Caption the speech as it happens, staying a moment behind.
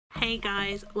Hey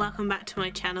guys, welcome back to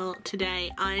my channel. Today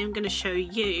I am going to show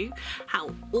you how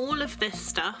all of this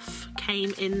stuff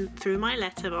came in through my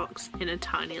letterbox in a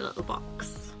tiny little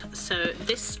box. So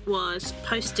this was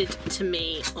posted to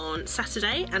me on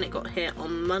Saturday and it got here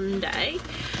on Monday,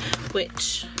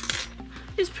 which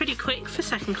is pretty quick for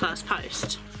second class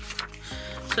post.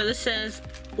 So this says,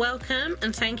 welcome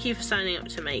and thank you for signing up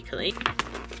to Makerly.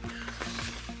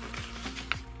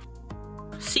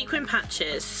 Sequin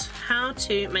patches. How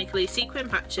to Makerly sequin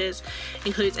patches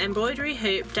includes embroidery,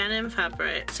 hoop, denim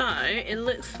fabric. So it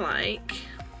looks like,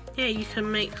 yeah, you can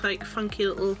make like funky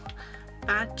little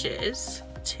badges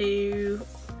to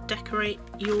decorate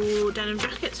your denim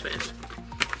jackets with.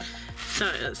 So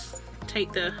let's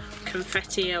take the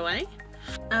confetti away.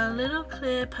 Our little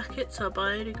clear packets are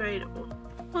biodegradable.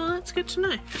 Well, that's good to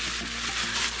know.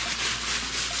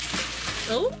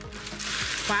 Oh,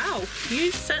 wow, you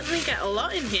certainly get a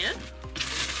lot in here.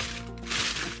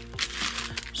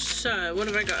 So what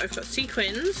have I got? I've got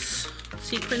sequins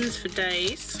for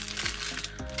days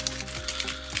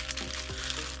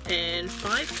in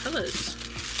 5 colours.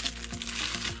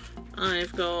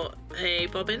 I've got a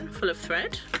bobbin full of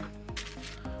thread,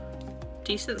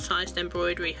 decent sized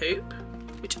embroidery hoop,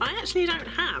 which I actually don't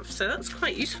have, so that's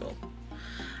quite useful.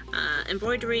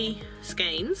 Embroidery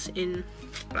skeins in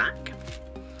black,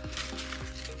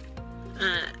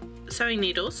 sewing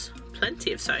needles,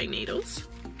 plenty of sewing needles,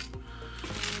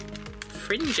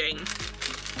 fringing.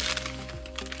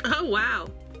 Oh wow!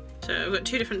 So I've got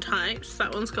 2 different types.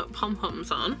 That one's got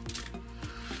pom-poms on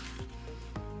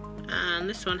and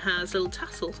this one has little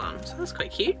tassels on, so that's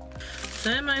quite cute.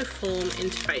 Thermoform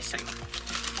interfacing.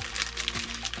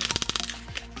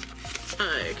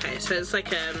 Okay, so it's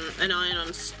like an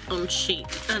iron-on sheet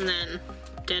and then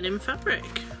denim fabric.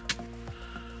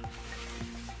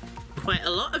 Quite a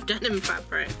lot of denim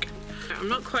fabric. I'm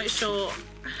not quite sure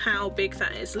how big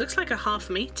that is. It looks like a ½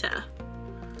 meter.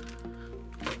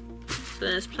 So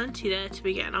there's plenty there to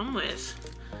be getting on with.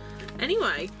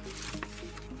 Anyway,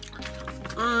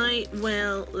 I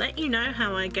will let you know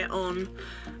how I get on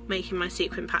making my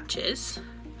sequin patches.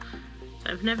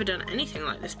 I've never done anything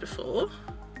like this before,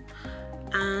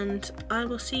 and I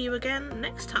will see you again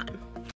next time.